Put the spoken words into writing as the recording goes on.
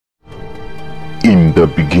the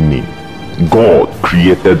beginning, God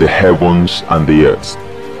created the heavens and the earth.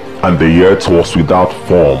 And the earth was without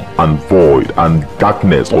form and void, and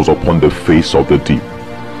darkness was upon the face of the deep.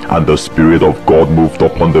 And the Spirit of God moved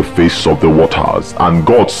upon the face of the waters. And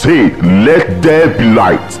God said, "Let there be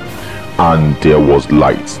light." And there was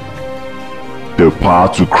light. The power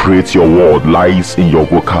to create your world lies in your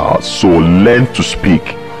vocals, so learn to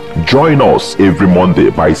speak. Join us every Monday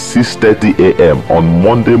by 6:30 a.m. on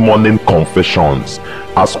Monday Morning Confessions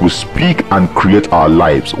as we speak and create our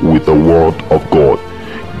lives with the Word of God.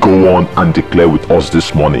 Go on and declare with us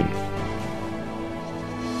this morning.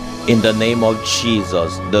 In the name of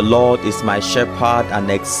Jesus, the Lord is my shepherd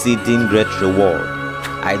and exceeding great reward.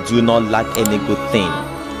 I do not lack any good thing.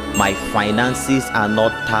 My finances are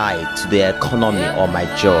not tied to the economy or my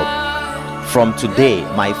job. From today,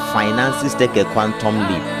 my finances take a quantum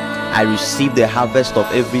leap. I receive the harvest of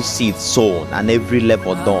every seed sown and every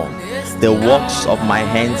labor done. The works of my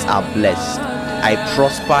hands are blessed. I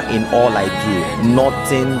prosper in all I do.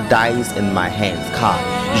 Nothing dies in my hands.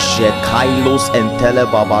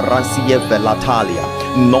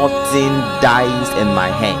 Nothing dies in my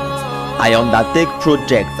hands. I undertake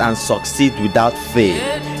projects and succeed without fail.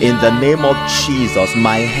 In the name of Jesus,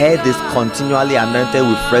 my head is continually anointed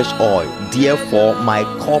with fresh oil. Therefore, my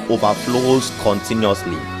cup overflows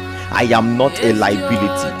continuously. I am not a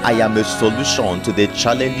liability. I am a solution to the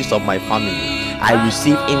challenges of my family. I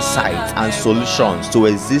receive insights and solutions to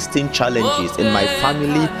existing challenges in my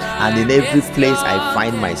family and in every place I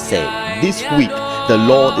find myself. This week, the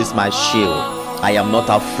Lord is my shield. I am not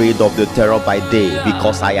afraid of the terror by day,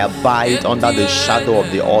 because I abide under the shadow of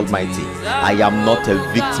the Almighty. I am not a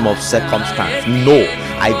victim of circumstance. No,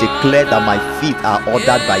 I declare that my feet are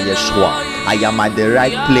ordered by Yeshua. I am at the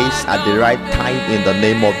right place at the right time in the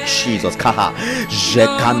name of Jesus. Can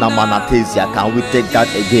we take that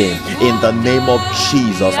again? In the name of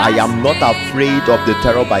Jesus, I am not afraid of the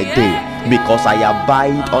terror by day, because I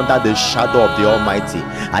abide under the shadow of the Almighty.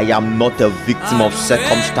 I am not a victim of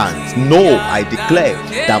circumstance. No, I declare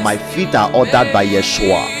that my feet are ordered by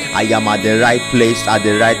Yeshua. I am at the right place at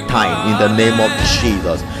the right time in the name of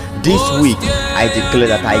Jesus. This week, I declare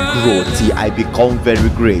that I grow till I become very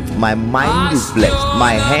great. My mind is blessed.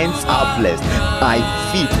 My hands are blessed. My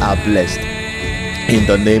feet are blessed. In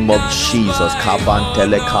the name of Jesus, Kaban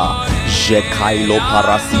Teleka, Jekailo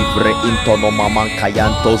Parasivre Intonomaman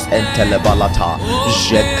Kayantos and Telebalata,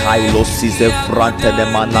 Jekailo Size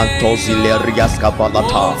Frantenemanantos Ilerias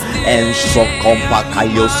Kabalata, and Sokompa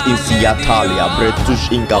Kaios Insiatalia, Bretush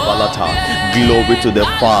Ingabalata. Glory to the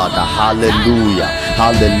Father, hallelujah,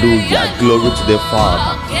 hallelujah, glory to the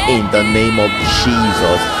Father. In the name of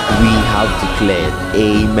Jesus, we have declared,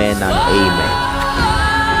 amen and amen.